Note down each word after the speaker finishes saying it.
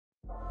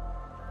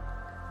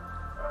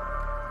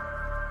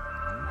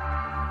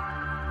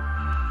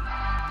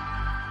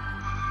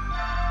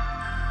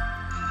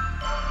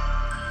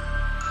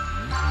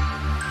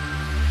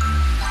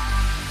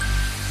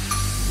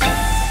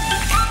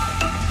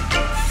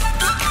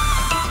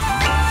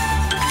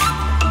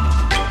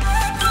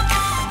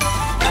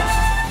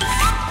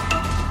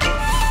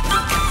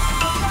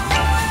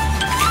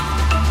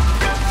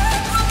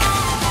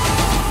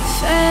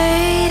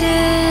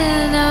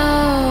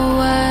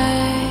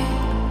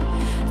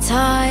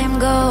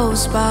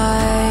goes by,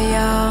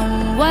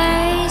 I'm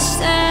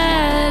wasted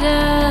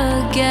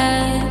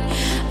again.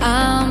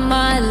 I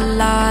might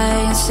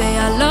lie and say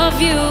I love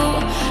you,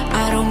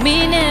 I don't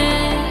mean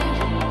it.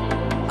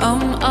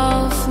 I'm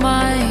off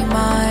my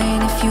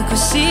mind. If you could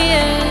see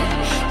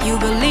it, you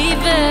believe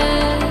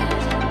it.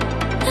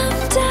 I'm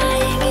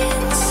dying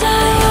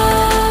inside.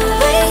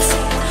 Always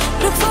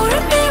look for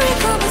a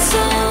miracle, but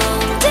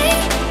someday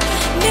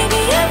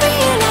maybe I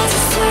realize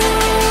it's too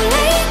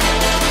late.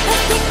 I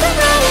think I'm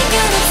running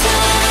out of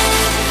time.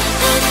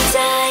 I'm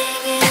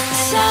dying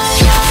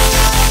inside.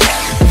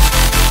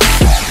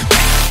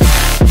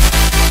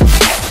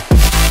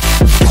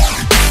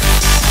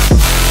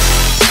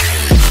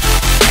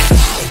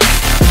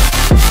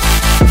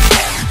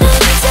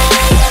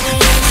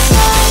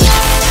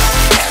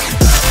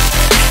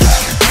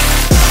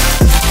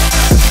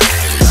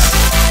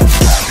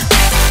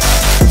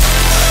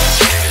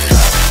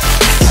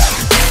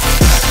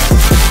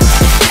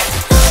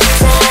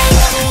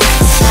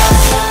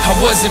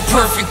 Wasn't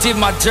perfect, did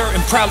my dirt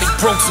and probably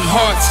broke some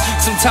hearts.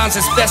 Sometimes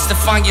it's best to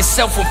find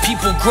yourself when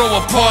people grow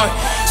apart.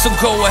 So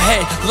go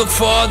ahead, look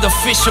for other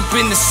fish up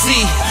in the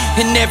sea.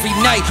 And every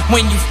night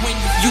when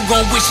you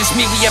gon' wish it's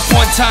me, we have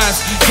fun times.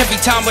 Every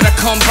time when I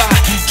come by,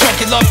 drunk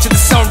in love to the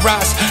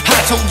sunrise. I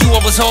told you I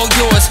was all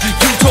yours,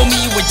 you told me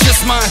you were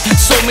just mine.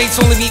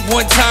 Soulmates only meet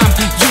one time,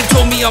 you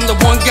told me I'm the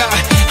one guy.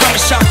 I'm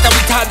shocked that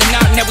we tied the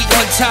knot and that we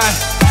untied.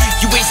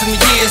 You wasting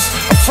the years,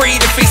 afraid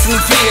of facing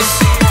the fears.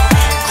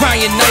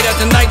 Crying night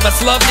after night,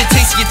 must love the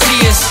taste of your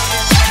tears.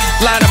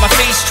 Lie to my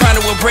face, trying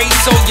to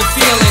erase all your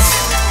feelings.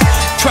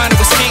 Trying to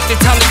escape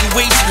the time that you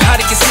waste, you how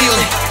to conceal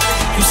it.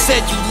 You said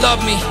you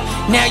love me,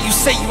 now you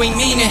say you ain't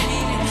mean it.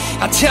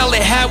 I tell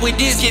it how it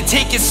is, you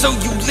take it so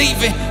you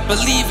leave it.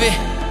 Believe it,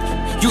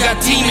 you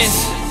got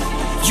demons,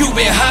 you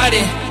been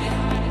hiding.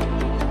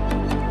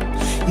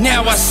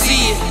 Now I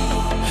see it,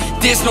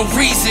 there's no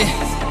reason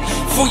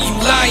for you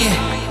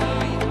lying.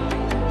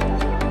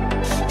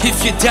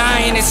 If you're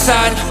dying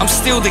inside, I'm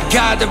still the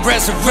God that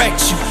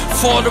resurrects you.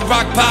 Fall to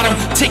rock bottom,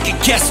 take a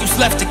guess who's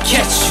left to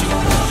catch you.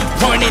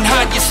 Running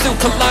hot, you still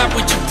collide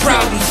with your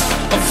problems.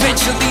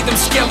 Eventually them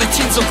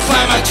skeletons will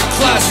climb out your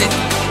closet.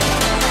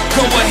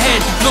 Go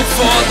ahead, look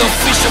for all the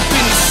fish up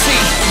in the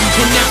sea.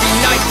 And every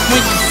night when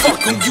you fuck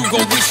them, you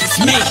gon' wish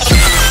it's me.